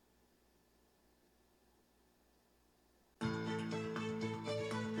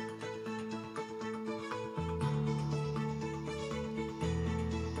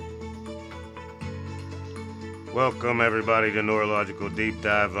Welcome everybody to Neurological Deep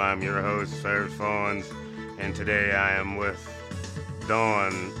Dive. I'm your host, Serge Fawns, and today I am with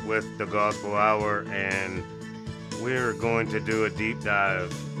Dawn with the Gospel Hour, and we're going to do a deep dive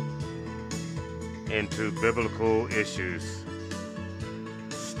into biblical issues.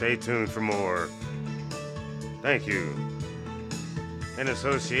 Stay tuned for more. Thank you. In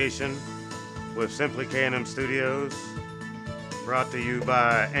association with Simply K&M Studios, brought to you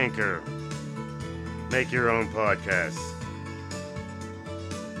by Anchor. Make your own podcast.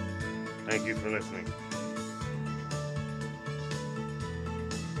 Thank you for listening.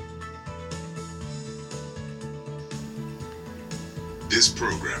 This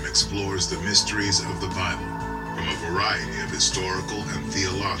program explores the mysteries of the Bible from a variety of historical and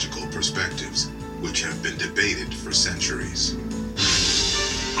theological perspectives, which have been debated for centuries.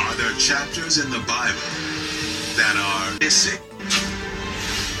 Are there chapters in the Bible that are missing?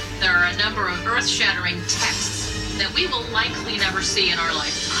 There are a number of earth-shattering texts that we will likely never see in our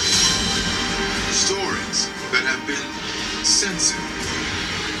lifetime. Stories that have been censored.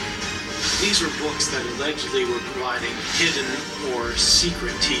 These were books that allegedly were providing hidden or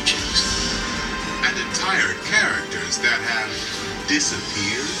secret teachings. And entire characters that have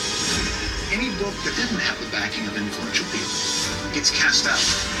disappeared. Any book that didn't have the backing of influential people gets cast out.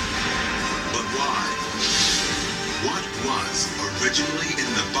 But why? What was originally in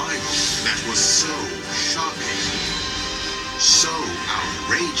the Bible that was so shocking, so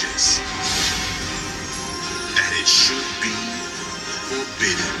outrageous, that it should be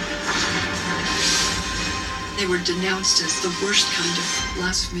forbidden? They were denounced as the worst kind of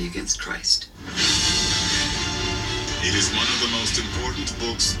blasphemy against Christ. It is one of the most important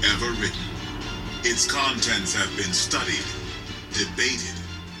books ever written. Its contents have been studied, debated,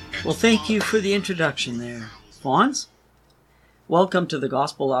 and Well, thank you for the introduction there, Fawns. Welcome to the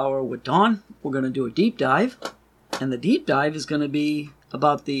Gospel Hour with Dawn. We're going to do a deep dive, and the deep dive is going to be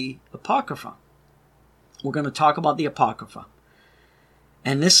about the Apocrypha. We're going to talk about the Apocrypha.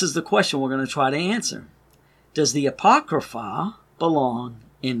 And this is the question we're going to try to answer. Does the Apocrypha belong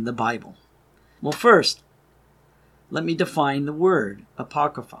in the Bible? Well, first, let me define the word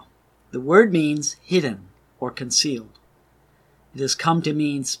Apocrypha. The word means hidden or concealed. It has come to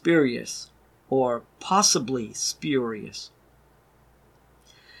mean spurious or possibly spurious.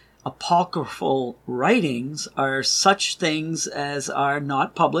 Apocryphal writings are such things as are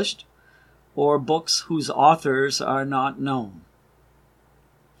not published or books whose authors are not known.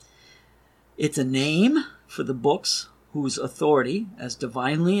 It's a name for the books whose authority as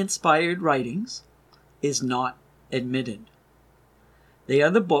divinely inspired writings is not admitted. They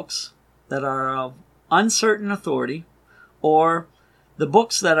are the books that are of uncertain authority, or the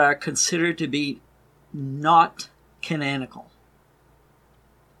books that are considered to be not canonical.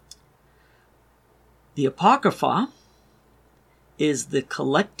 The Apocrypha is the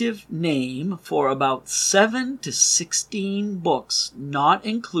collective name for about 7 to 16 books not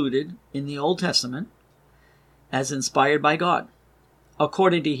included in the Old Testament as inspired by God,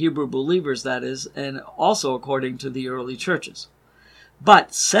 according to Hebrew believers, that is, and also according to the early churches.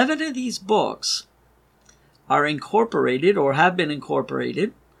 But 7 of these books are incorporated or have been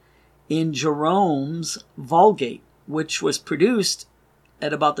incorporated in Jerome's Vulgate, which was produced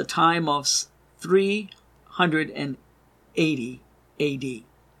at about the time of 380 A.D.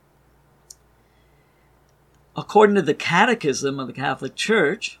 According to the Catechism of the Catholic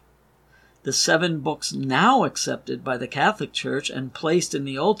Church, the 7 books now accepted by the Catholic Church and placed in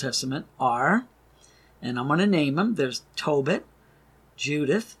the Old Testament are, and I'm going to name them, there's Tobit,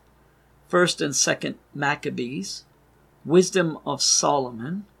 Judith, 1st and 2nd Maccabees, Wisdom of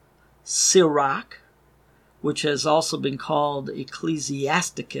Solomon, Sirach, which has also been called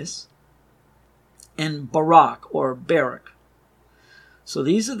Ecclesiasticus, and Baruch. So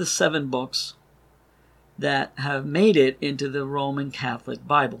these are the 7 books that have made it into the Roman Catholic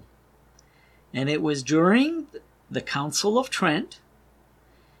Bible. And it was during the Council of Trent,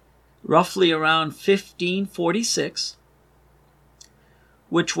 roughly around 1546,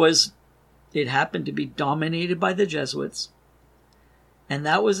 it happened to be dominated by the Jesuits. And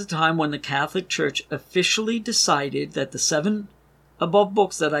that was the time when the Catholic Church officially decided that the 7 above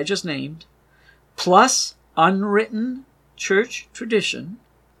books that I just named, plus unwritten church tradition,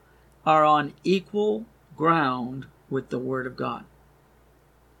 are on equal ground with the Word of God.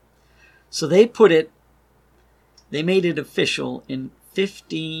 So they made it official in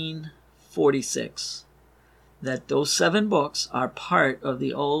 1546 that those 7 books are part of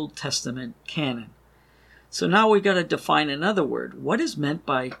the Old Testament canon. So now we've got to define another word. What is meant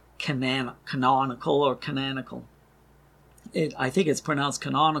by canonical or canonical? I think it's pronounced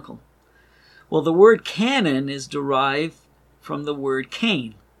canonical. Well, the word canon is derived from the word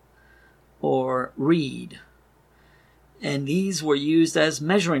cane, or reed, and these were used as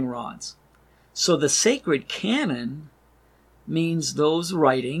measuring rods. So the sacred canon means those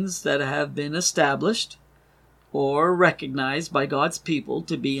writings that have been established or recognized by God's people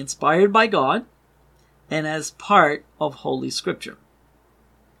to be inspired by God and as part of Holy Scripture.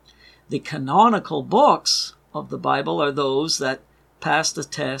 The canonical books of the Bible are those that pass the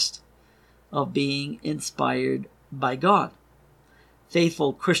test of being inspired by God.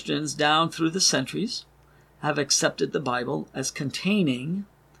 Faithful Christians down through the centuries have accepted the Bible as containing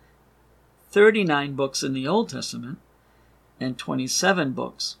 39 books in the Old Testament and 27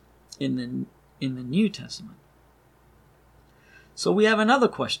 books in the New Testament. So we have another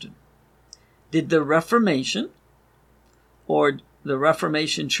question. Did the Reformation, or the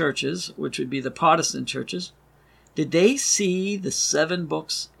Reformation churches, which would be the Protestant churches, did they see the 7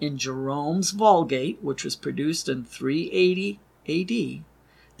 books in Jerome's Vulgate, which was produced in 380 AD,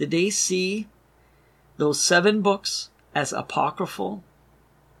 did they see those 7 books as apocryphal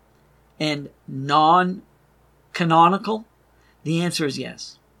and non-canonical? The answer is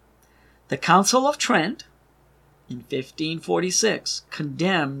yes. The Council of Trent in 1546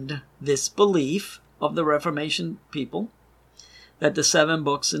 condemned this belief of the Reformation people that the 7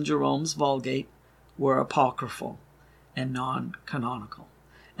 books in Jerome's Vulgate were apocryphal and non-canonical.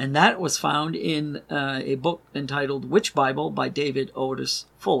 And that was found in a book entitled Which Bible by David Otis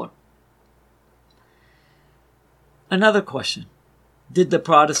Fuller. Another question. Did the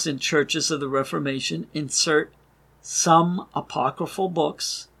Protestant churches of the Reformation insert some apocryphal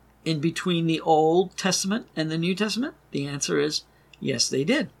books in between the Old Testament and the New Testament? The answer is yes, they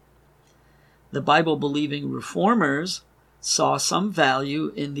did. The Bible-believing reformers saw some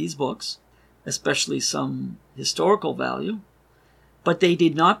value in these books, especially some historical value, but they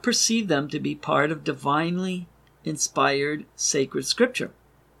did not perceive them to be part of divinely inspired sacred scripture.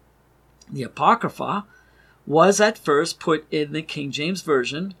 The Apocrypha was at first put in the King James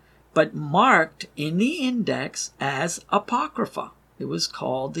Version, but marked in the index as Apocrypha. It was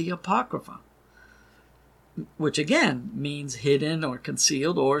called the Apocrypha, which again means hidden or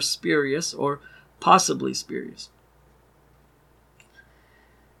concealed or spurious or possibly spurious.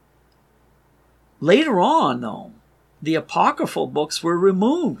 Later on, though, the apocryphal books were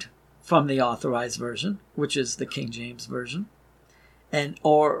removed from the Authorized Version, which is the King James Version,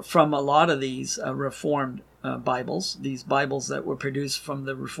 or from a lot of these Reformed Bibles, these Bibles that were produced from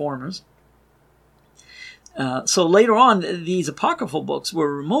the Reformers. So later on, these apocryphal books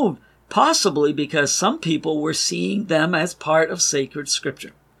were removed, possibly because some people were seeing them as part of sacred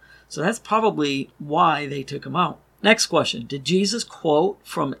scripture. So that's probably why they took them out. Next question. Did Jesus quote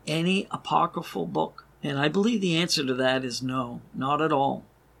from any apocryphal book? And I believe the answer to that is no, not at all.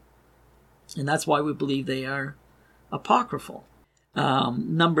 And that's why we believe they are apocryphal.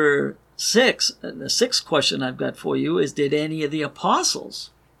 Number 6, the 6th question I've got for you is, did any of the apostles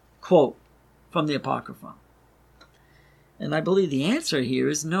quote from the Apocrypha? And I believe the answer here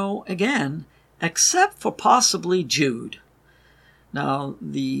is no again, except for possibly Jude. Now,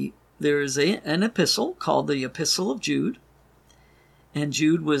 there is an epistle called the Epistle of Jude, and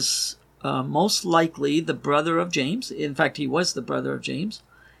Jude was most likely the brother of James. In fact, he was the brother of James,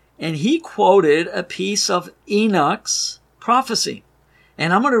 and he quoted a piece of Enoch's prophecy.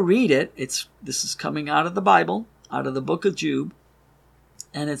 And I'm going to read it. This is coming out of the Bible, out of the book of Jude,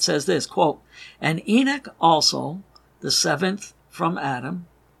 and it says this, quote, "And Enoch also, the 7th from Adam,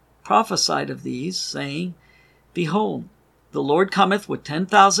 prophesied of these, saying, Behold, the Lord cometh with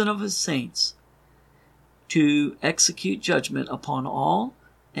 10,000 of his saints to execute judgment upon all,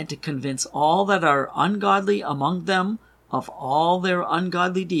 and to convince all that are ungodly among them of all their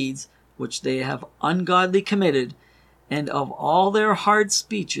ungodly deeds, which they have ungodly committed, and of all their hard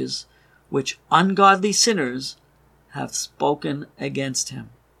speeches, which ungodly sinners have spoken against him."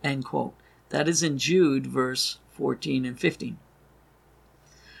 End quote. That is in Jude, verse 14 and 15.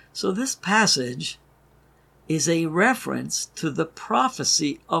 So this passage is a reference to the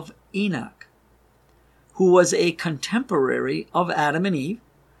prophecy of Enoch, who was a contemporary of Adam and Eve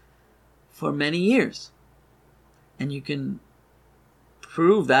for many years. And you can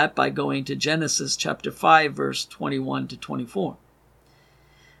prove that by going to Genesis chapter 5, verse 21 to 24.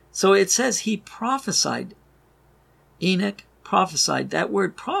 So it says he prophesied. Enoch prophesied. That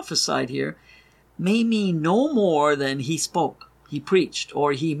word prophesied here may mean no more than he spoke, he preached,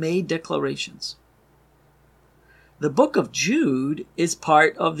 or he made declarations. The book of Jude is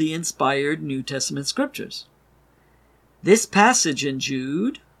part of the inspired New Testament scriptures. This passage in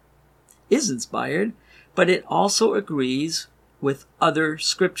Jude is inspired, but it also agrees with other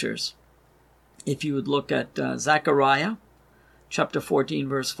scriptures. If you would look at Zechariah chapter 14,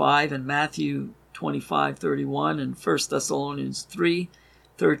 verse 5, and Matthew 25:31, and 1 Thessalonians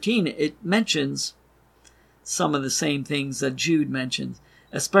 3:13, it mentions some of the same things that Jude mentions,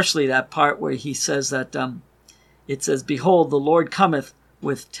 especially that part where he says that it says, "Behold, the Lord cometh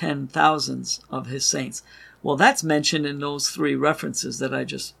with 10,000s of his saints." Well, that's mentioned in those three references that I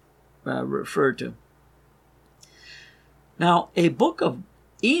just referred to. Now, a book of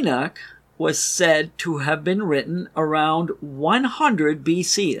Enoch was said to have been written around 100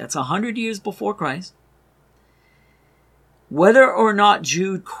 BC. That's 100 years before Christ. Whether or not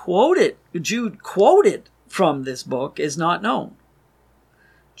Jude quoted from this book is not known.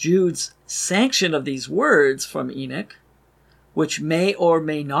 Jude's sanction of these words from Enoch, which may or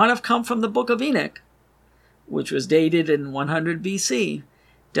may not have come from the book of Enoch, which was dated in 100 BC,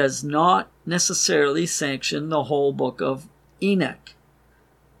 does not necessarily sanction the whole book of Enoch.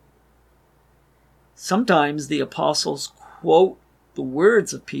 Sometimes the apostles quote the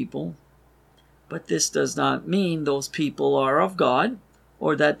words of people, but this does not mean those people are of God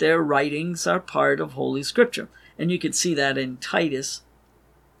or that their writings are part of Holy Scripture. And you can see that in Titus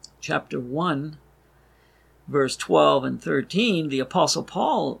chapter 1, verse 12 and 13. The Apostle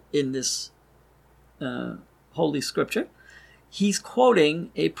Paul, in this Holy Scripture, he's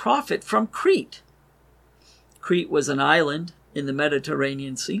quoting a prophet from Crete. Crete was an island in the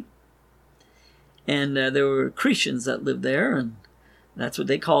Mediterranean Sea. And there were Cretans that lived there, and that's what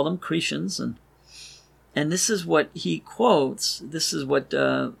they called them, Cretans. And this is what he quotes. This is what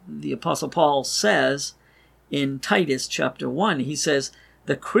the Apostle Paul says in Titus chapter 1. He says,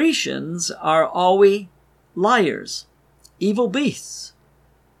 "The Cretans are always liars, evil beasts,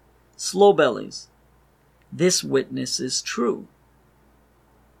 slow bellies. This witness is true.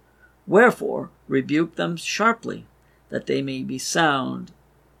 Wherefore, rebuke them sharply, that they may be sound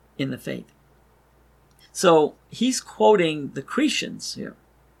in the faith." So he's quoting the Cretans here.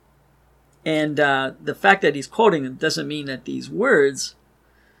 And the fact that he's quoting them doesn't mean that these words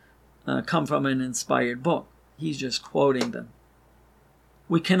come from an inspired book. He's just quoting them.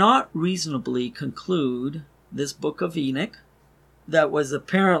 We cannot reasonably conclude this book of Enoch, that was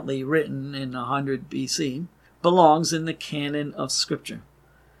apparently written in 100 BC, belongs in the canon of Scripture,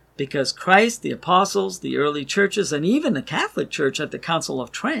 because Christ, the apostles, the early churches, and even the Catholic Church at the Council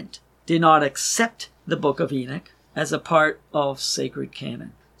of Trent did not accept the book of Enoch as a part of sacred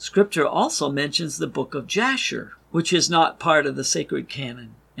canon. Scripture also mentions the book of Jasher, which is not part of the sacred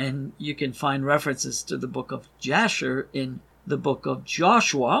canon, and you can find references to the book of Jasher in the book of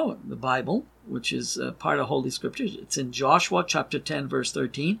Joshua, the Bible, which is part of Holy Scripture. It's in Joshua chapter 10, verse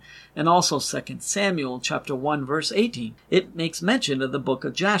 13, and also 2 Samuel chapter 1, verse 18. It makes mention of the book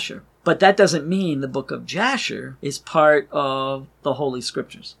of Jasher, but that doesn't mean the book of Jasher is part of the Holy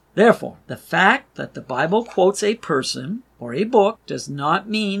Scriptures. Therefore, the fact that the Bible quotes a person or a book does not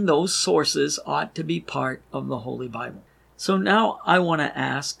mean those sources ought to be part of the Holy Bible. So now I want to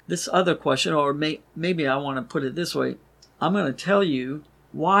ask this other question, or maybe I want to put it this way. I'm going to tell you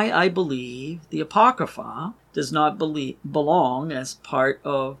why I believe the Apocrypha does not belong as part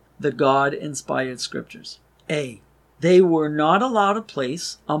of the God-inspired Scriptures. A, they were not allowed a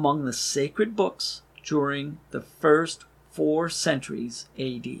place among the sacred books during the first 4 centuries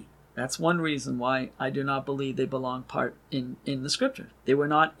AD. That's one reason why I do not believe they belong part in the Scripture. They were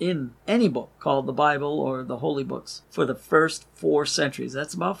not in any book called the Bible or the Holy Books for the first 4 centuries.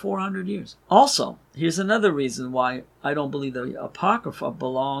 That's about 400 years. Also, here's another reason why I don't believe the Apocrypha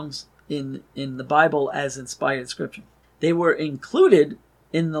belongs in the Bible as inspired Scripture. They were included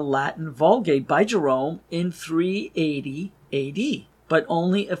in the Latin Vulgate by Jerome in 380 AD, but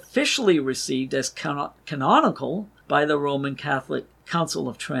only officially received as canonical by the Roman Catholic Council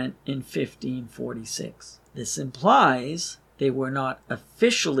of Trent in 1546. This implies they were not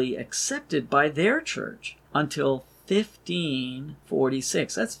officially accepted by their church until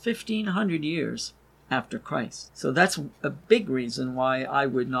 1546. That's 1500 years after Christ. So that's a big reason why I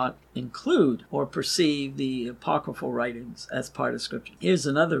would not include or perceive the apocryphal writings as part of Scripture. Here's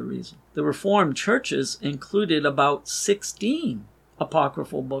another reason. The Reformed churches included about 16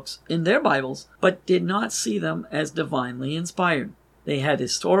 apocryphal books in their Bibles, but did not see them as divinely inspired. They had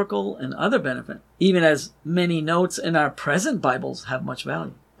historical and other benefit, even as many notes in our present Bibles have much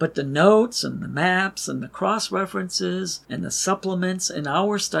value. But the notes and the maps and the cross-references and the supplements in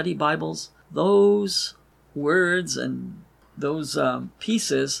our study Bibles, those words and those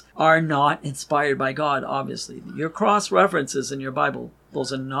pieces are not inspired by God, obviously. Your cross-references in your Bible,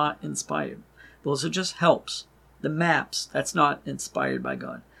 those are not inspired. Those are just helps. The maps, that's not inspired by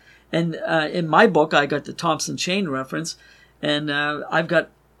God. And in my book, I got the Thompson chain reference, and I've got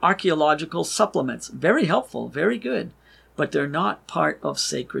archaeological supplements. Very helpful, very good, but they're not part of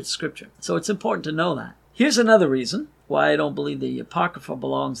sacred scripture. So it's important to know that. Here's another reason why I don't believe the Apocrypha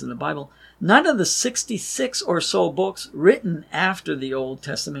belongs in the Bible. None of the 66 or so books written after the Old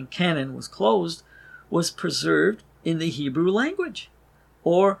Testament canon was closed was preserved in the Hebrew language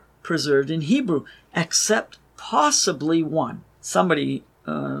or preserved in Hebrew, except possibly one. Somebody,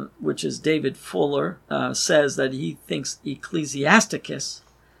 which is David Fuller, says that he thinks Ecclesiasticus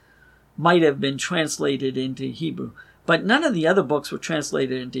might have been translated into Hebrew. But none of the other books were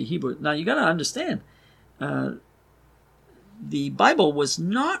translated into Hebrew. Now, you got to understand, the Bible was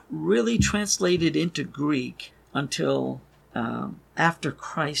not really translated into Greek until after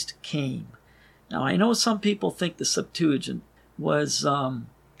Christ came. Now, I know some people think the Septuagint was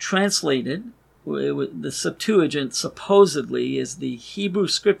translated. The Septuagint supposedly is the Hebrew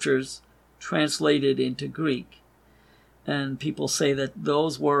scriptures translated into Greek. And people say that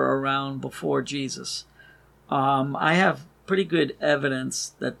those were around before Jesus. I have pretty good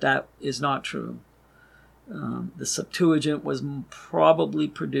evidence that that is not true. The Septuagint was probably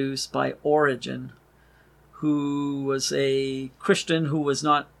produced by Origen, who was a Christian who was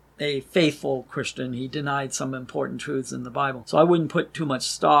not a faithful Christian. He denied some important truths in the Bible. So I wouldn't put too much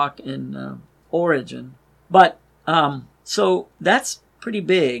stock in Origen. But, so that's pretty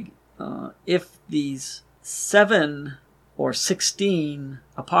big. If these 7 or 16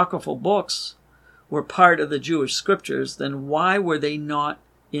 apocryphal books were part of the Jewish scriptures, then why were they not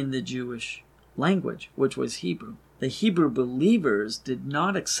in the Jewish language, which was Hebrew? The Hebrew believers did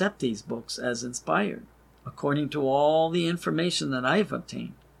not accept these books as inspired. According to all the information that I've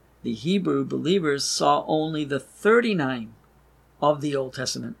obtained, the Hebrew believers saw only the 39 of the Old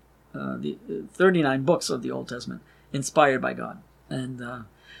Testament, the 39 books of the Old Testament inspired by God. And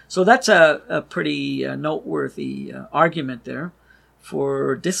so that's a pretty noteworthy argument there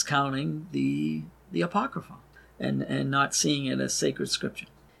for discounting the Apocrypha and not seeing it as sacred scripture.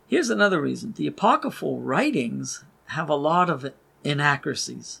 Here's another reason. The apocryphal writings have a lot of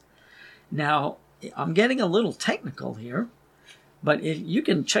inaccuracies. Now, I'm getting a little technical here, but if you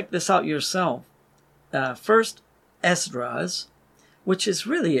can check this out yourself. First, Esdras, which is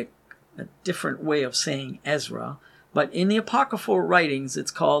really a different way of saying Ezra, but in the apocryphal writings,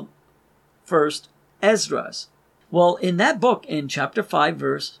 it's called First Esdras. Well, in that book, in chapter 5,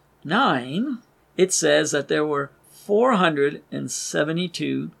 verse 9, it says that there were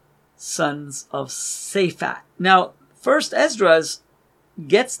 472 sons of Saphat. Now, First Esdras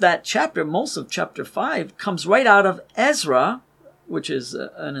gets that chapter, most of chapter 5, comes right out of Ezra, which is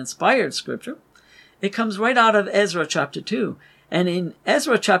an inspired scripture. It comes right out of Ezra chapter 2. And in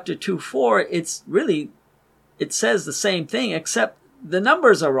Ezra chapter 2:4, it says the same thing, except the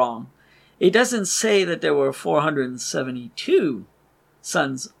numbers are wrong. It doesn't say that there were 472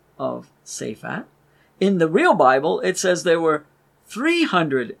 sons of Saphat. In the real Bible, it says there were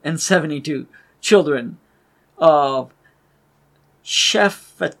 372 children of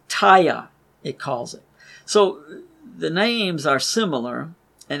Shephatiah, it calls it. So the names are similar,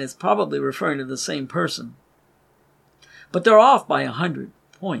 and it's probably referring to the same person. But they're off by 100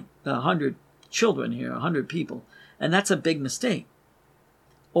 children here, 100 people. And that's a big mistake.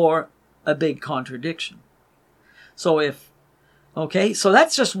 Or a big contradiction. So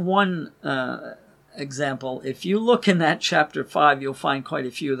that's just one example. If you look in that chapter 5, you'll find quite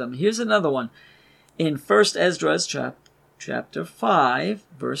a few of them. Here's another one. In 1 Esdras chapter 5,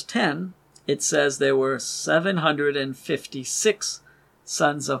 verse 10, it says there were 756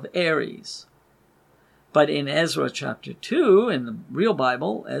 sons of Aries. But in Ezra chapter 2, in the real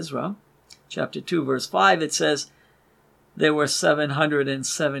Bible, Ezra chapter 2, verse 5, it says there were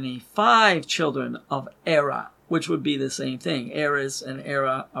 775 children of Era, which would be the same thing. Eras and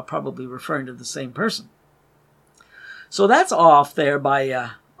Era are probably referring to the same person. So that's off there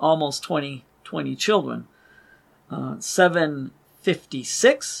by almost 20 children.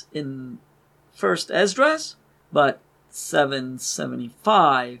 756 in First Esdras, but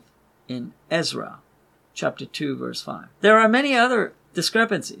 775 in Ezra chapter 2, verse 5. There are many other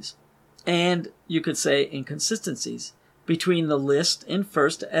discrepancies, and you could say inconsistencies, between the list in 1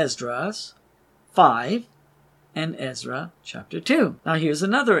 Esdras 5 and Ezra chapter 2. Now here's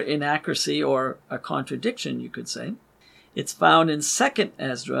another inaccuracy or a contradiction, you could say. It's found in 2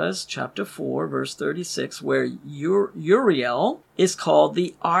 Esdras chapter 4, verse 36, where Uriel is called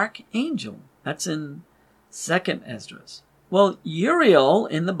the archangel. That's in 2 Esdras. Well, Uriel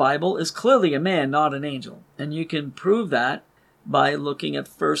in the Bible is clearly a man, not an angel. And you can prove that by looking at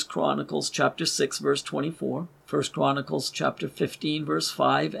 1 Chronicles chapter 6, verse 24, 1 Chronicles chapter 15, verse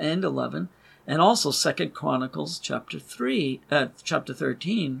 5 and 11, and also 2 Chronicles chapter 13,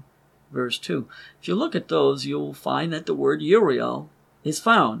 verse 2. If you look at those, you'll find that the word Uriel is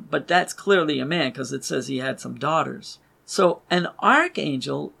found, but that's clearly a man because it says he had some daughters. So an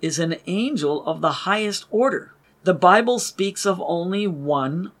archangel is an angel of the highest order. The Bible speaks of only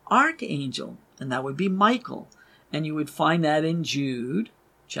one archangel, and that would be Michael. And you would find that in Jude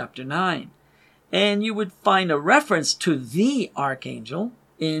chapter 9. And you would find a reference to the archangel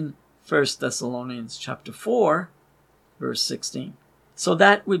in 1 Thessalonians chapter 4, verse 16. So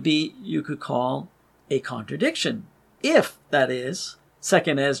that would be, you could call, a contradiction, if, that is,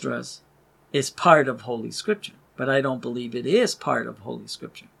 2nd Esdras is part of Holy Scripture. But I don't believe it is part of Holy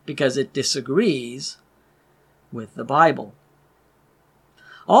Scripture, because it disagrees with the Bible.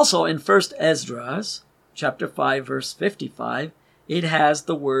 Also, in 1 Esdras chapter 5, verse 55, it has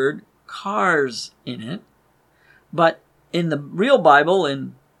the word cars in it. But in the real Bible,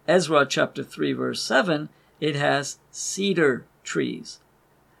 in Ezra chapter 3, verse 7, it has cedar trees.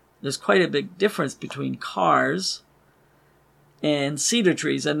 There's quite a big difference between cars and cedar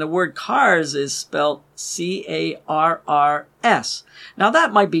trees. And the word cars is spelled C-A-R-R-S. Now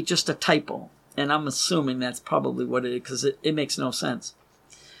that might be just a typo, and I'm assuming that's probably what it is, because it makes no sense.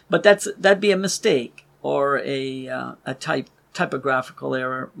 But that'd be a mistake or a typographical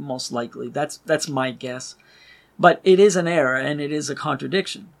error, most likely. That's my guess. But it is an error, and it is a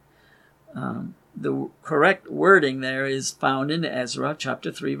contradiction. The correct wording there is found in Ezra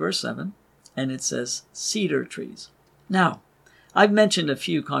chapter 3, verse 7, and it says cedar trees. Now, I've mentioned a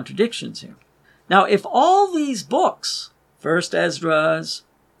few contradictions here. Now, if all these books, 1st Esdras,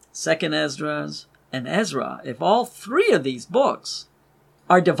 2nd Esdras, and Ezra, if all three of these books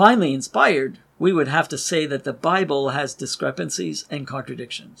are divinely inspired, we would have to say that the Bible has discrepancies and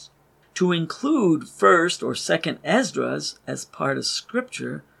contradictions. To include 1st or 2nd Esdras as part of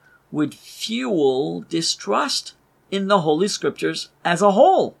Scripture would fuel distrust in the Holy Scriptures as a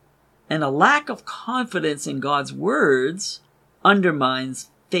whole. And a lack of confidence in God's words undermines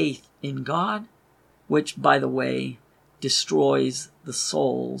faith in God, which, by the way, destroys the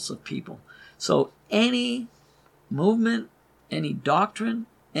souls of people. So any movement, any doctrine,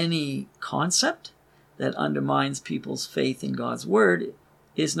 any concept that undermines people's faith in God's word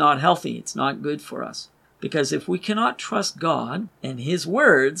is not healthy. It's not good for us. Because if we cannot trust God and His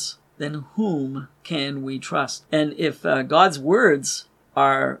words, then whom can we trust? And if God's words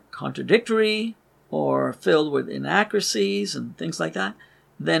are contradictory or filled with inaccuracies and things like that,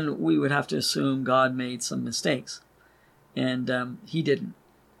 then we would have to assume God made some mistakes. And He didn't.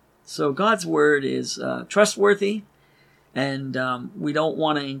 So God's word is trustworthy, and we don't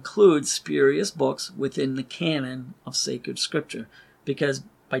want to include spurious books within the canon of sacred Scripture, because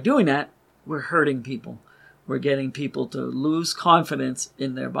by doing that, we're hurting people. We're getting people to lose confidence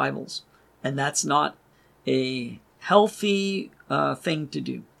in their Bibles. And that's not a healthy thing to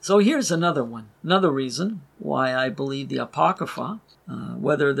do. So here's another one. Another reason why I believe the Apocrypha,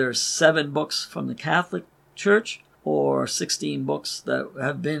 whether there's 7 books from the Catholic Church or 16 books that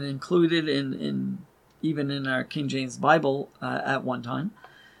have been included in even in our King James Bible at one time.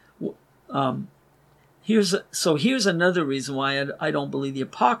 Here's another reason why I don't believe the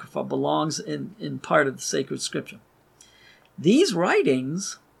Apocrypha belongs in part of the sacred Scripture. These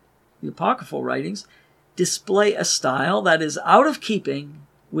writings, the apocryphal writings, display a style that is out of keeping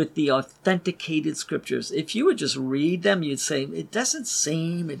with the authenticated Scriptures. If you would just read them, you'd say, it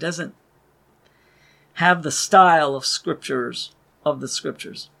doesn't have the style of Scriptures, of the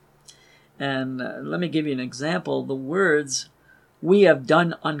Scriptures. And let me give you an example. The words, "we have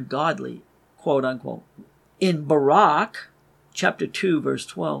done ungodly," quote unquote, in Baruch chapter 2, verse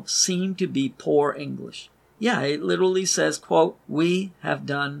 12, seem to be poor English. Yeah, it literally says, quote, "we have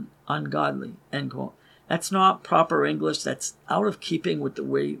done ungodly," end quote. That's not proper English. That's out of keeping with the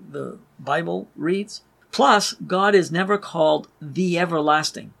way the Bible reads. Plus, God is never called the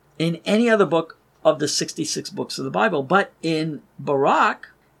everlasting in any other book of the 66 books of the Bible. But in Baruch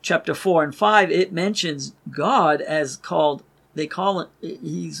chapter 4 and 5, it mentions God as called,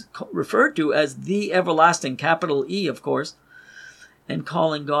 he's referred to as the everlasting, capital E, of course, and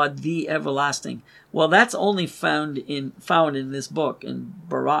calling God the everlasting. Well, that's only found in this book, in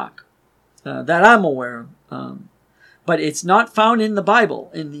Baruch, that I'm aware of. But it's not found in the Bible,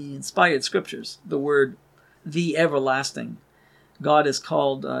 in the inspired Scriptures, the word the everlasting. God is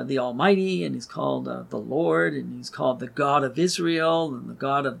called the Almighty, and He's called the Lord, and He's called the God of Israel, and the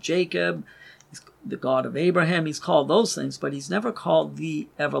God of Jacob, He's the God of Abraham. He's called those things, but He's never called the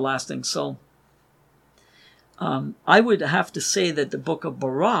everlasting. So I would have to say that the book of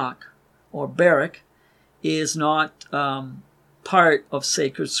Baruch, or Baruch, is not part of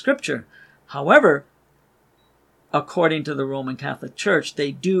sacred Scripture. However, according to the Roman Catholic Church,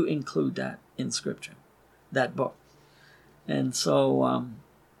 they do include that in Scripture, that book. And so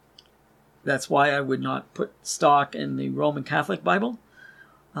that's why I would not put stock in the Roman Catholic Bible,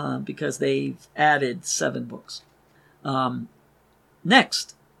 because they've added 7 books.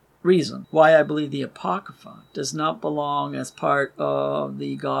 Next reason why I believe the Apocrypha does not belong as part of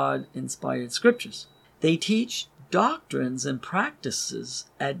the God-inspired Scriptures. They teach doctrines and practices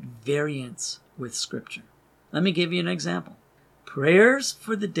at variance with Scripture. Let me give you an example. Prayers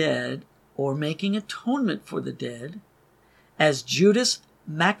for the dead, or making atonement for the dead, as Judas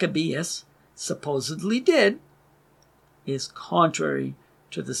Maccabeus supposedly did, is contrary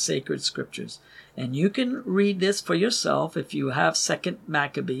to the sacred Scriptures. And you can read this for yourself if you have 2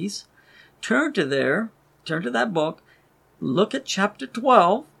 Maccabees. Turn to that book, look at chapter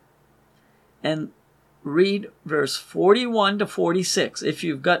 12, and read verse 41 to 46. If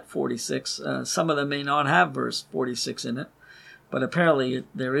you've got 46, some of them may not have verse 46 in it, but apparently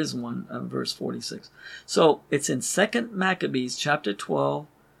there is one, verse 46. So it's in 2 Maccabees chapter 12,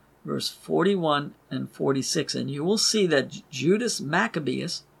 verse 41 and 46. And you will see that Judas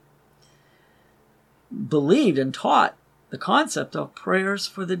Maccabeus believed and taught the concept of prayers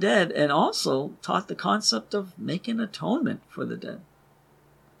for the dead, and also taught the concept of making atonement for the dead.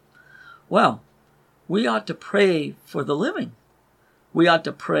 Well, we ought to pray for the living. We ought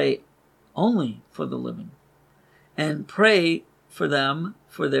to pray only for the living, and pray for them,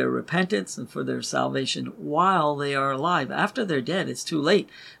 for their repentance and for their salvation while they are alive. After they're dead, it's too late,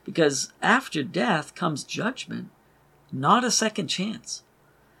 because after death comes judgment, not a second chance.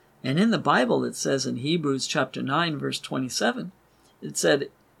 And in the Bible, it says in Hebrews chapter 9, verse 27, it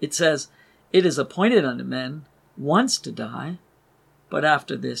says, "It is appointed unto men once to die, but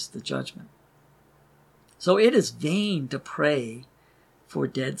after this the judgment." So it is vain to pray for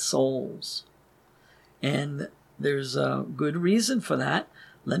dead souls. And there's a good reason for that.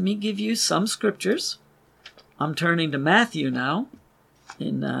 Let me give you some scriptures. I'm turning to Matthew now.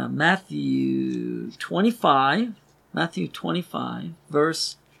 In Matthew 25,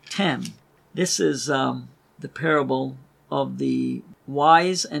 verse 10. This is the parable of the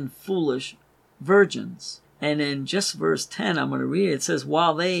wise and foolish virgins. And in just verse 10, I'm going to read it. It says,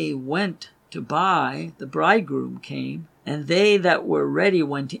 "While they went to buy, the bridegroom came, and they that were ready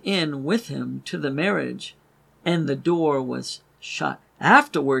went in with him to the marriage, and the door was shut.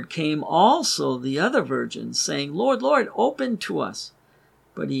 Afterward came also the other virgins, saying, Lord, Lord, open to us.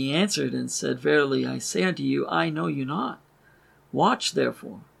 But he answered and said, Verily I say unto you, I know you not. Watch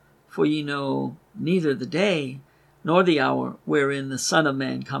therefore, for ye know neither the day nor the hour wherein the Son of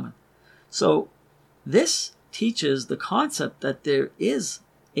Man cometh." So this teaches the concept that there is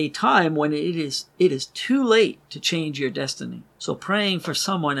a time when it is too late to change your destiny. So praying for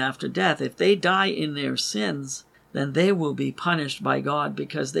someone after death, if they die in their sins, then they will be punished by God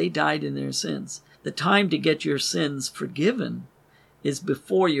because they died in their sins. The time to get your sins forgiven is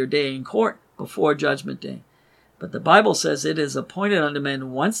before your day in court, before Judgment Day. But the Bible says it is appointed unto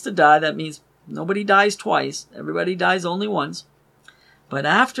men once to die. That means nobody dies twice. Everybody dies only once. But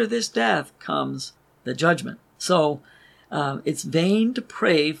after this death comes the judgment. So it's vain to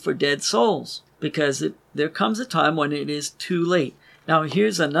pray for dead souls, because there comes a time when it is too late. Now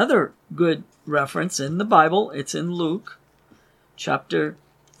here's another good reference in the Bible. It's in Luke chapter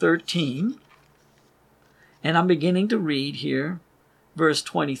 13. And I'm beginning to read here, verse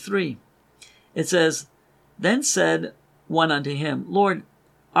 23. It says, Then said one unto him, Lord,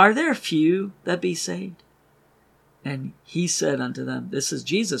 are there few that be saved? And he said unto them, this is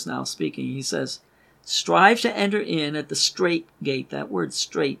Jesus now speaking, he says, Strive to enter in at the strait gate. That word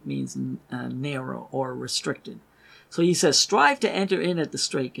strait means narrow or restricted. So he says, Strive to enter in at the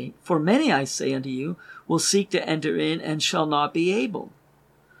strait gate. For many, I say unto you, will seek to enter in and shall not be able.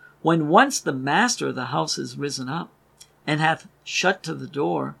 When once the master of the house is risen up, and hath shut to the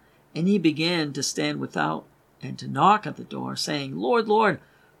door, and ye begin to stand without, and to knock at the door, saying, Lord, Lord,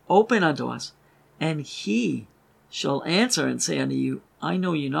 open unto us. And he shall answer and say unto you, I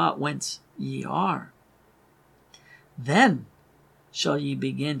know you not whence ye are. Then shall ye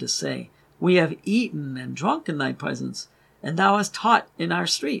begin to say, We have eaten and drunk in thy presence, and thou hast taught in our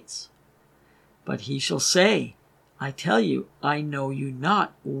streets. But he shall say, I tell you, I know you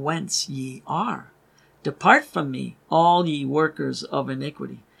not whence ye are. Depart from me, all ye workers of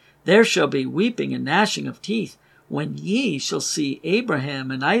iniquity. There shall be weeping and gnashing of teeth, when ye shall see Abraham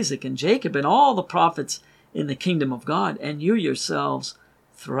and Isaac and Jacob and all the prophets in the kingdom of God, and you yourselves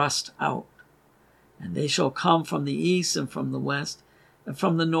thrust out. And they shall come from the east and from the west, and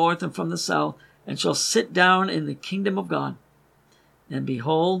from the north and from the south, and shall sit down in the kingdom of God. And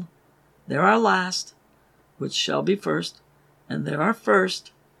behold, There are last, which shall be first, and there are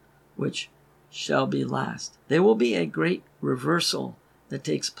first, which shall be last. There will be a great reversal that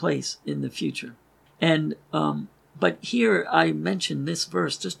takes place in the future. And but here I mention this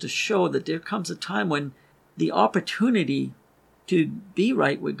verse just to show that there comes a time when the opportunity to be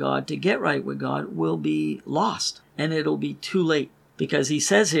right with God, to get right with God, will be lost, and it'll be too late. Because he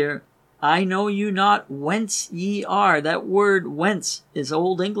says here, I know you not whence ye are. That word whence is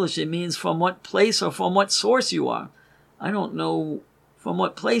Old English. It means from what place or from what source you are. I don't know from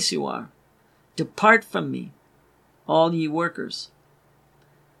what place you are. Depart from me, all ye workers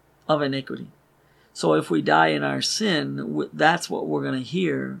of iniquity. So if we die in our sin, that's what we're going to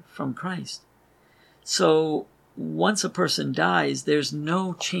hear from Christ. So once a person dies, there's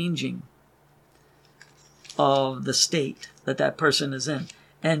no changing of the state that person is in.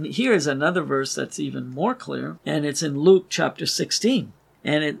 And here's another verse that's even more clear, and it's in Luke chapter 16.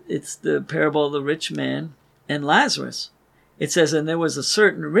 And it's the parable of the rich man and Lazarus. It says, and there was a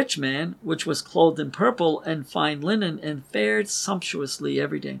certain rich man which was clothed in purple and fine linen and fared sumptuously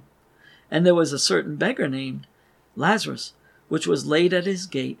every day. And there was a certain beggar named Lazarus, which was laid at his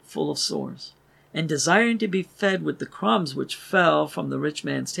gate full of sores, and desiring to be fed with the crumbs which fell from the rich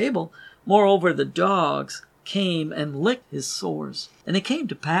man's table. Moreover, the dogs came and licked his sores. And it came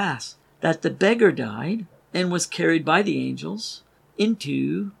to pass that the beggar died and was carried by the angels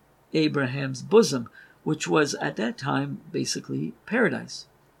into Abraham's bosom, which was at that time basically paradise.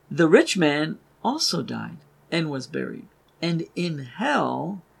 The rich man also died and was buried. And in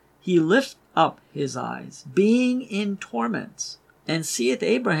hell he lift up his eyes, being in torments, and seeth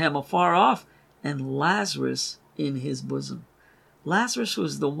Abraham afar off, and Lazarus in his bosom. Lazarus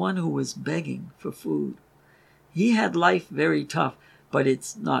was the one who was begging for food. He had life very tough, but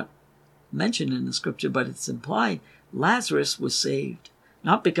it's not mentioned in the scripture, but it's implied. Lazarus was saved,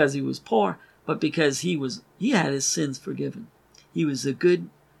 not because he was poor, but because he had his sins forgiven. He was a good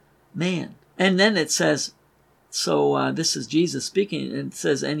man. And then it says, so this is Jesus speaking, and it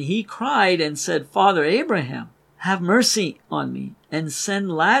says, and he cried and said, Father Abraham, have mercy on me, and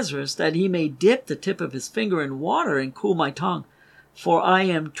send Lazarus that he may dip the tip of his finger in water and cool my tongue, for I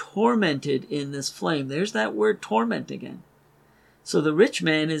am tormented in this flame. There's that word torment again. So the rich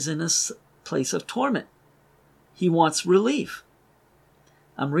man is in a place of torment. He wants relief.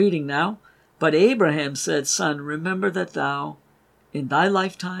 I'm reading now. But Abraham said, Son, remember that thou in thy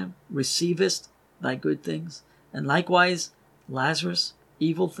lifetime receivest thy good things, and likewise Lazarus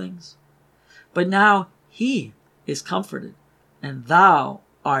evil things. But now he is comforted, and thou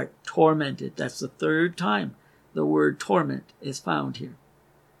art tormented. That's the third time the word torment is found here.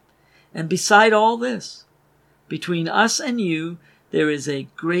 And beside all this, between us and you, there is a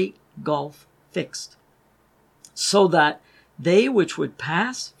great gulf fixed, so that they which would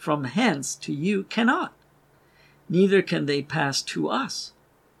pass from hence to you cannot, neither can they pass to us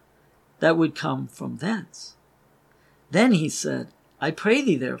that would come from thence. Then he said, I pray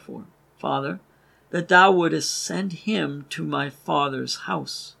thee therefore, Father, that thou wouldest send him to my father's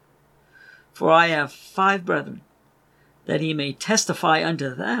house. For I have 5 brethren, that he may testify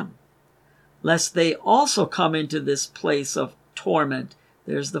unto them, lest they also come into this place of torment.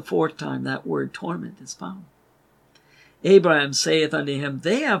 There's the 4th time that word torment is found. Abraham saith unto him,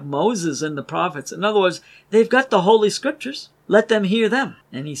 They have Moses and the prophets. In other words, they've got the Holy Scriptures. Let them hear them.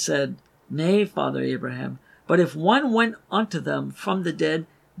 And he said, Nay, Father Abraham, but if one went unto them from the dead,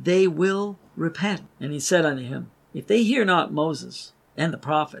 they will repent. And he said unto him, If they hear not Moses and the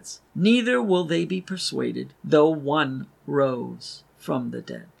prophets, neither will they be persuaded, though one rose from the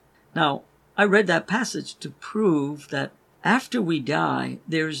dead. Now, I read that passage to prove that after we die,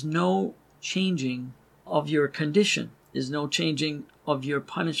 there's no changing of your condition. There's no changing of your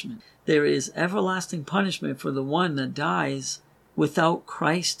punishment. There is everlasting punishment for the one that dies without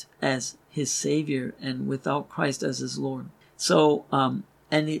Christ as his Savior and without Christ as his Lord. So, and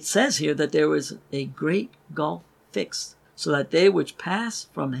it says here that there was a great gulf fixed, so that they which pass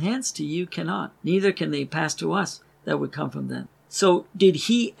from hence to you cannot, neither can they pass to us that would come from them. So did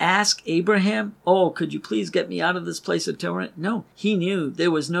he ask Abraham, oh, could you please get me out of this place of torment? No, he knew there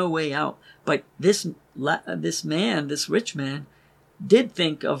was no way out. But this man, this rich man, did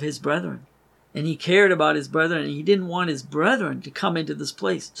think of his brethren. And he cared about his brethren, and he didn't want his brethren to come into this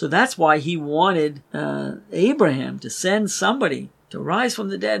place. So that's why he wanted Abraham to send somebody to rise from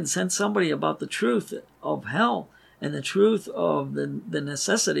the dead and send somebody about the truth of hell and the truth of the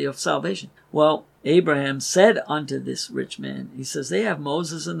necessity of salvation. Well, Abraham said unto this rich man, he says, they have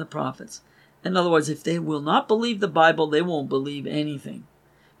Moses and the prophets. In other words, if they will not believe the Bible, they won't believe anything.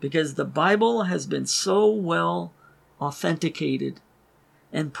 Because the Bible has been so well authenticated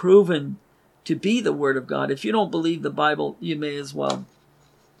and proven to be the Word of God. If you don't believe the Bible, you may as well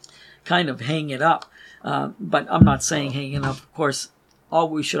kind of hang it up. But I'm not saying hang it up. Of course,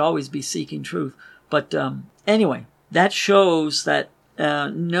 we should always be seeking truth. But anyway, that shows that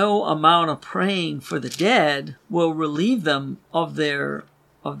no amount of praying for the dead will relieve them of their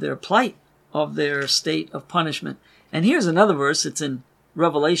plight, of their state of punishment. And here's another verse. It's in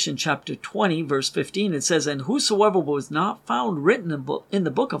Revelation chapter 20, verse 15. It says, "And whosoever was not found written in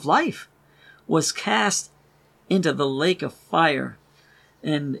the book of life was cast into the lake of fire."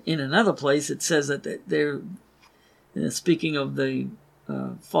 And in another place, it says that they're speaking of the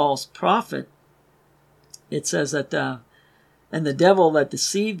false prophet. It says that, and the devil that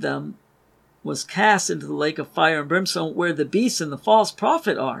deceived them was cast into the lake of fire and brimstone, where the beast and the false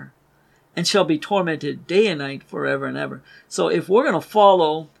prophet are, and shall be tormented day and night forever and ever. So if we're going to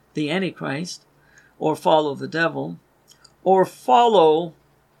follow the Antichrist, or follow the devil, or follow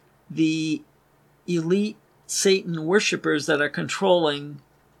the elite Satan worshippers that are controlling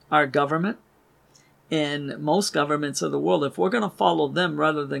our government and most governments of the world, if we're going to follow them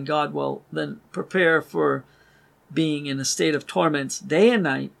rather than God, well, then prepare for being in a state of torments day and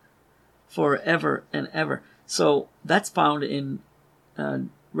night forever and ever. So that's found in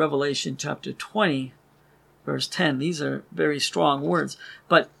Revelation chapter 20, verse 10. These are very strong words.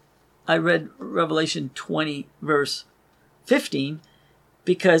 But I read Revelation 20, verse 15,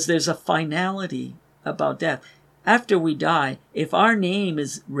 because there's a finality about death. After we die, if our name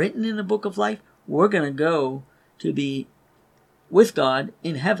is written in the book of life, we're going to go to be with God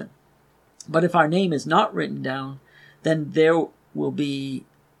in heaven. But if our name is not written down, then there will be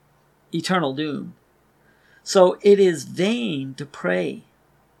eternal doom. So it is vain to pray,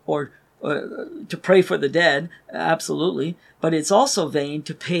 or to pray for the dead, absolutely, but it's also vain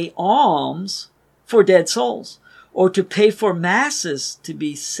to pay alms for dead souls, or to pay for masses to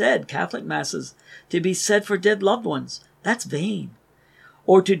be said, Catholic masses, to be said for dead loved ones. That's vain.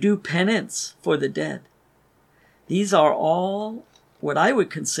 Or to do penance for the dead. These are all what I would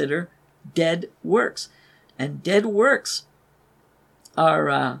consider dead works. And dead works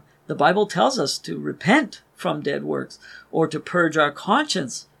are, the Bible tells us to repent from dead works, or to purge our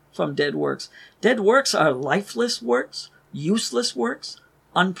conscience from dead works. Dead works are lifeless works, useless works,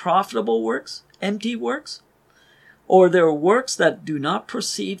 unprofitable works, empty works, or they're works that do not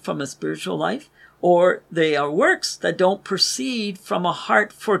proceed from a spiritual life, or they are works that don't proceed from a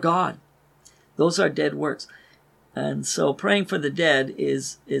heart for God. Those are dead works. And so praying for the dead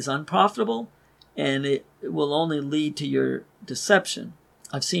is unprofitable, and it will only lead to your deception.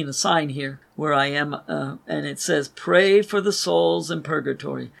 I've seen a sign here where I am, and it says, "Pray for the souls in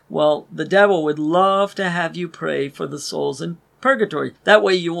purgatory." Well, the devil would love to have you pray for the souls in purgatory. That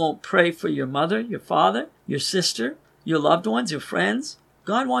way you won't pray for your mother, your father, your sister, your loved ones, your friends.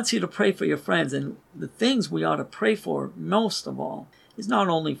 God wants you to pray for your friends, and the things we ought to pray for most of all is not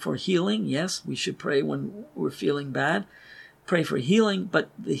only for healing. Yes, we should pray when we're feeling bad. Pray for healing, but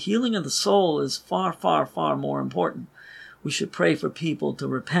the healing of the soul is far, far, far more important. We should pray for people to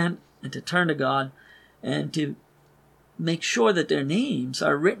repent and to turn to God and to make sure that their names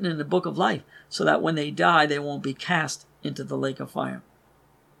are written in the book of life so that when they die, they won't be cast into the lake of fire.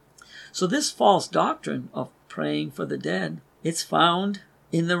 So this false doctrine of praying for the dead, it's found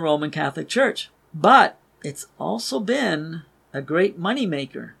in the Roman Catholic Church, but it's also been a great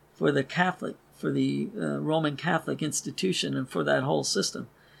moneymaker for the Roman Catholic institution and for that whole system.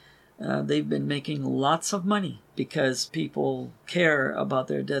 They've been making lots of money because people care about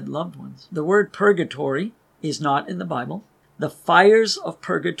their dead loved ones. The word purgatory is not in the Bible. The fires of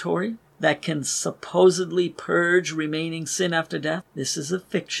purgatory that can supposedly purge remaining sin after death, this is a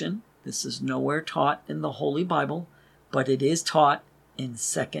fiction. This is nowhere taught in the Holy Bible, but it is taught in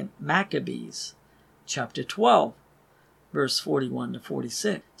 2 Maccabees, chapter 12, verse 41 to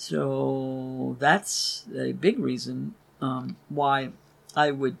 46. So that's a big reason why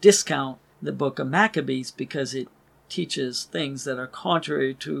I would discount the book of Maccabees, because it teaches things that are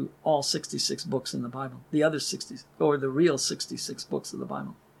contrary to all 66 books in the Bible, the other 60, or the real 66 books of the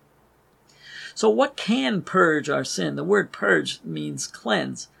Bible. So what can purge our sin? The word purge means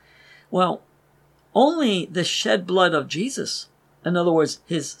cleanse. Well, only the shed blood of Jesus, in other words,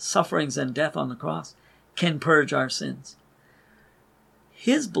 his sufferings and death on the cross, can purge our sins.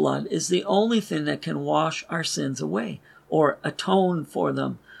 His blood is the only thing that can wash our sins away, or atone for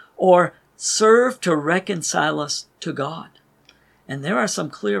them, or serve to reconcile us to God. And there are some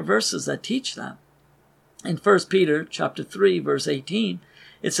clear verses that teach that. In 1 Peter chapter 3, verse 18,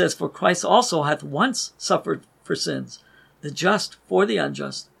 it says, "For Christ also hath once suffered for sins, the just for the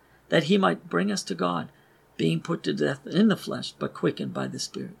unjust, that he might bring us to God, being put to death in the flesh, but quickened by the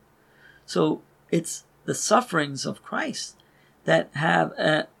Spirit." So it's the sufferings of Christ that have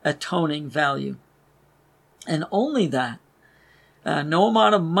an atoning value. And only that. No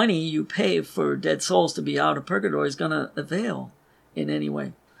amount of money you pay for dead souls to be out of purgatory is going to avail in any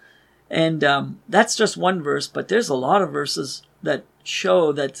way. And that's just one verse, but there's a lot of verses that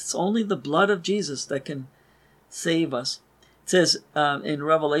show that it's only the blood of Jesus that can save us. It says in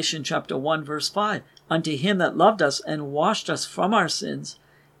Revelation chapter 1, verse 5, unto him that loved us and washed us from our sins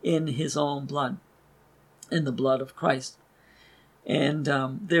in his own blood, in the blood of Christ. And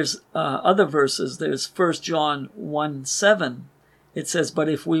there's other verses. There's 1 John 1:7. It says, but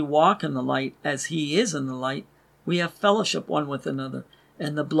if we walk in the light as he is in the light, we have fellowship one with another.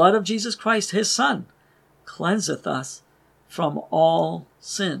 And the blood of Jesus Christ, his Son, cleanseth us from all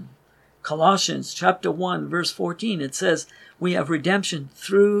sin. Colossians chapter 1, verse 14, it says, we have redemption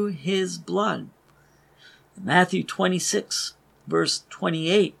through his blood. Matthew 26, verse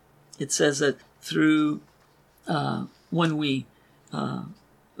 28, it says that through the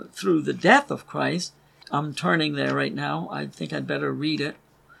death of Christ, I'm turning there right now. I think I'd better read it.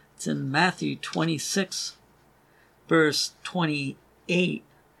 It's in Matthew 26, verse 28. It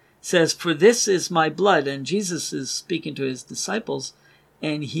says, for this is my blood. And Jesus is speaking to his disciples,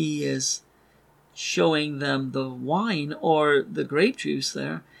 and he is showing them the wine or the grape juice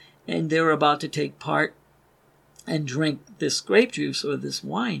there. And they're about to take part and drink this grape juice or this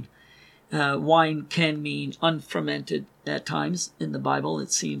wine. Wine can mean unfermented at times. In the Bible,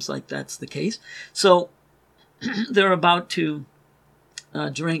 it seems like that's the case. So they're about to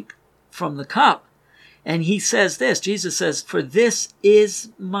drink from the cup. And he says this, Jesus says, for this is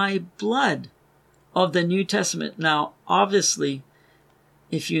my blood of the New Testament. Now, obviously,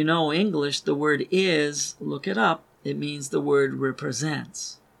 if you know English, the word is, look it up, it means the word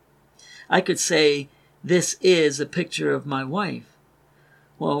represents. I could say, this is a picture of my wife.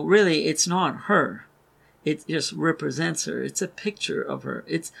 Well, really, it's not her. It just represents her. It's a picture of her.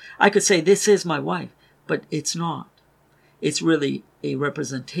 I could say, this is my wife, but it's not. It's really a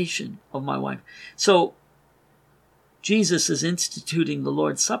representation of my wife. So Jesus is instituting the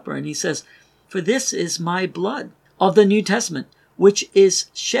Lord's Supper, and he says, for this is my blood of the New Testament, which is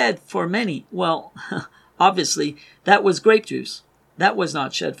shed for many. Well, obviously, that was grape juice. That was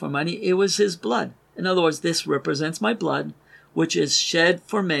not shed for many. It was his blood. In other words, this represents my blood, which is shed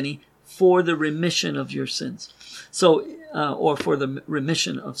for many for the remission of your sins. So, or for the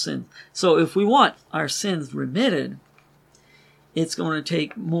remission of sins. So if we want our sins remitted, it's going to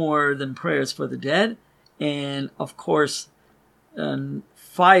take more than prayers for the dead. And, of course,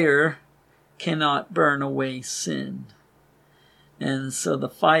 fire cannot burn away sin. And so the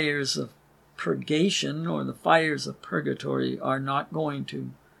fires of purgation or the fires of purgatory are not going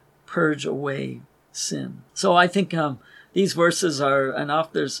to purge away sin. So I think these verses are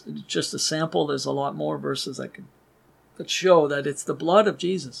enough. There's just a sample. There's a lot more verses that could show that it's the blood of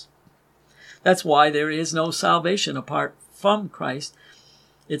Jesus. That's why there is no salvation apart from Christ.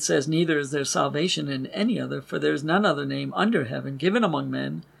 It says, neither is there salvation in any other, for there is none other name under heaven given among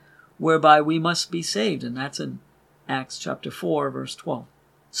men whereby we must be saved. And that's in Acts chapter 4, verse 12.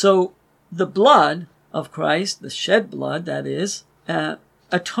 So the blood of Christ, the shed blood, that is,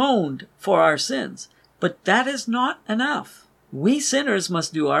 atoned for our sins. But that is not enough. We sinners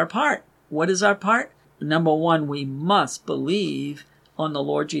must do our part. What is our part? Number one, we must believe on the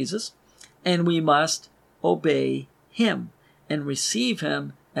Lord Jesus, and we must obey him and receive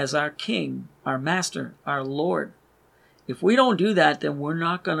him as our King, our Master, our Lord. If we don't do that, then we're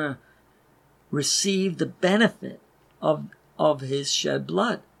not going to receive the benefit of his shed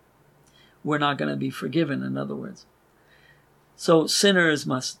blood. We're not going to be forgiven, in other words. So sinners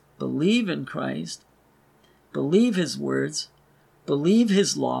must believe in Christ, believe his words, believe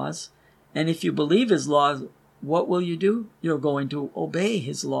his laws, and if you believe his laws, what will you do? You're going to obey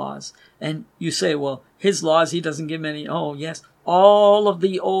his laws. And you say, well, his laws, he doesn't give any. Oh, yes. All of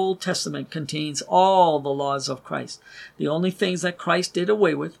the Old Testament contains all the laws of Christ. The only things that Christ did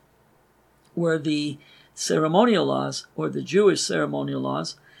away with were the ceremonial laws, or the Jewish ceremonial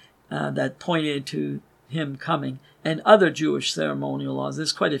laws that pointed to him coming, and other Jewish ceremonial laws.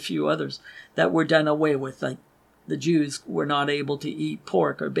 There's quite a few others that were done away with, like the Jews were not able to eat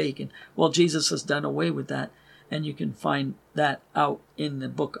pork or bacon. Well, Jesus has done away with that, and you can find that out in the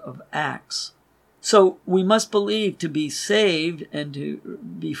book of Acts. So we must believe to be saved and to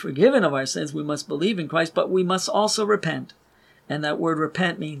be forgiven of our sins. We must believe in Christ, but we must also repent. And that word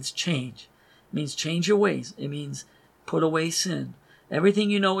repent means change. It means change your ways. It means put away sin. Everything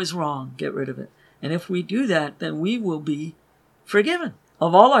you know is wrong, get rid of it. And if we do that, then we will be forgiven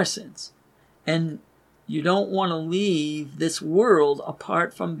of all our sins. And You don't want to leave this world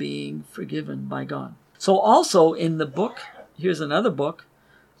apart from being forgiven by God. So also in the book, here's another book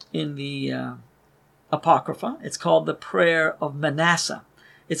in the Apocrypha. It's called the Prayer of Manasseh.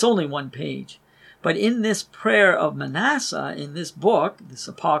 It's only one page. But in this Prayer of Manasseh, in this book, this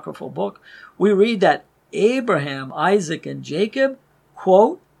apocryphal book, we read that Abraham, Isaac, and Jacob,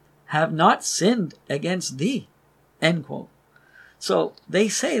 quote, have not sinned against thee, end quote. So they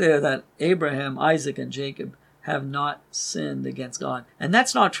say there that Abraham, Isaac, and Jacob have not sinned against God. And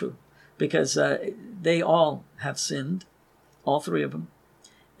that's not true, because they all have sinned, all three of them.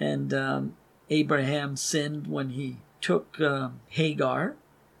 And Abraham sinned when he took Hagar.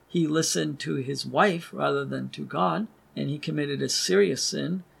 He listened to his wife rather than to God, and he committed a serious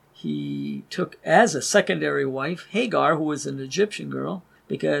sin. He took as a secondary wife Hagar, who was an Egyptian girl,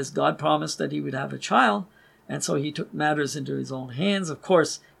 because God promised that he would have a child, and so he took matters into his own hands. Of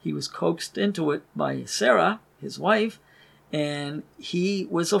course, he was coaxed into it by Sarah, his wife, and he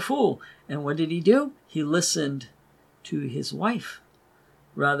was a fool. And what did he do? He listened to his wife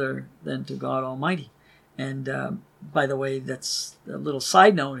rather than to God Almighty. And by the way, that's a little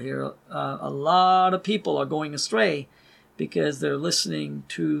side note here. A lot of people are going astray because they're listening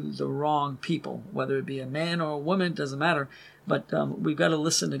to the wrong people, whether it be a man or a woman, doesn't matter. But we've got to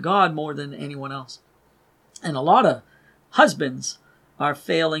listen to God more than anyone else. And a lot of husbands are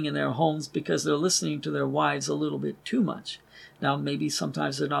failing in their homes because they're listening to their wives a little bit too much. Now, maybe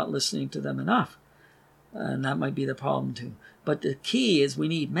sometimes they're not listening to them enough. And that might be the problem too. But the key is we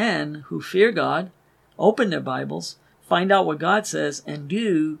need men who fear God, open their Bibles, find out what God says, and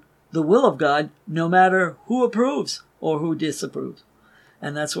do the will of God no matter who approves or who disapproves.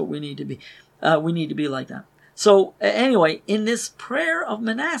 And that's what we need to be. We need to be like that. So anyway, in this Prayer of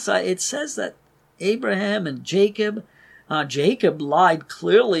Manasseh, it says that Abraham and Jacob lied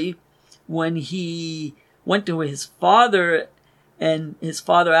clearly when he went to his father, and his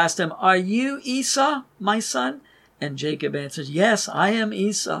father asked him, "Are you Esau, my son?" And Jacob answered, "Yes, I am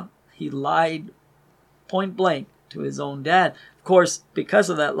Esau." He lied point blank to his own dad. Of course, because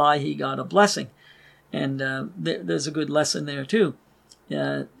of that lie, he got a blessing. And there's a good lesson there too.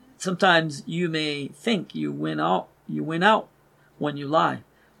 Sometimes you may think you win out when you lie.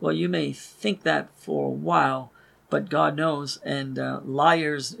 Well, you may think that for a while, but God knows, and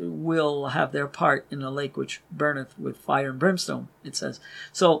liars will have their part in the lake which burneth with fire and brimstone, it says.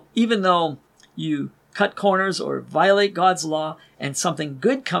 So even though you cut corners or violate God's law and something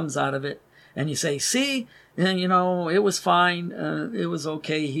good comes out of it, and you say, see, and it was fine, it was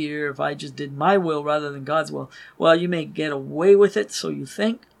okay here if I just did my will rather than God's will. Well, you may get away with it, so you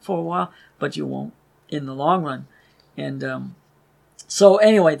think, for a while, but you won't in the long run. And so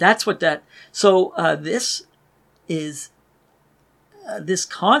anyway, that's what that. So this is this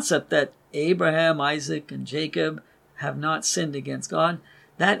concept that Abraham, Isaac, and Jacob have not sinned against God.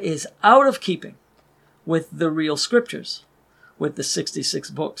 That is out of keeping with the real scriptures, with the 66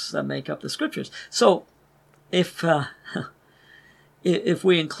 books that make up the scriptures. So if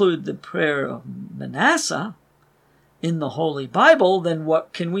we include the Prayer of Manasseh in the Holy Bible, then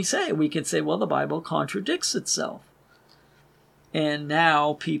what can we say? We can say, well, the Bible contradicts itself. And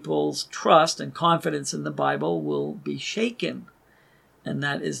now people's trust and confidence in the Bible will be shaken. And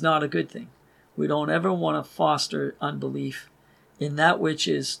that is not a good thing. We don't ever want to foster unbelief in that which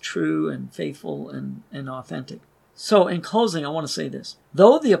is true and faithful and authentic. So in closing, I want to say this.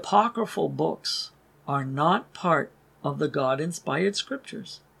 Though the apocryphal books are not part of the God-inspired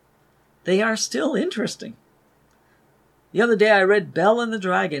scriptures, they are still interesting. The other day I read Bell and the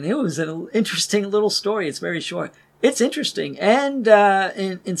Dragon. It was an interesting little story. It's very short. It's interesting and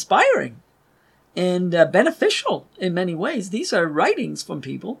inspiring and beneficial in many ways. These are writings from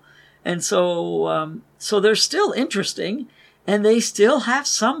people. And so they're still interesting and they still have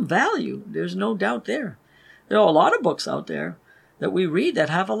some value. There's no doubt there. There are a lot of books out there that we read that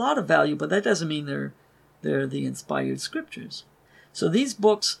have a lot of value, but that doesn't mean they're the inspired scriptures. So these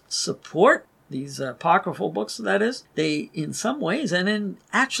books support, these apocryphal books, that is, they in some ways, and in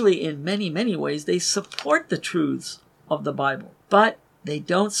many, many ways, they support the truths of the Bible. But they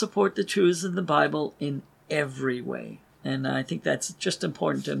don't support the truths of the Bible in every way. And I think that's just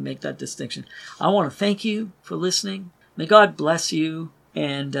important to make that distinction. I want to thank you for listening. May God bless you.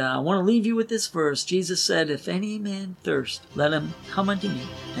 And I want to leave you with this verse. Jesus said, "If any man thirst, let him come unto me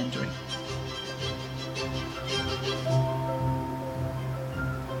and drink."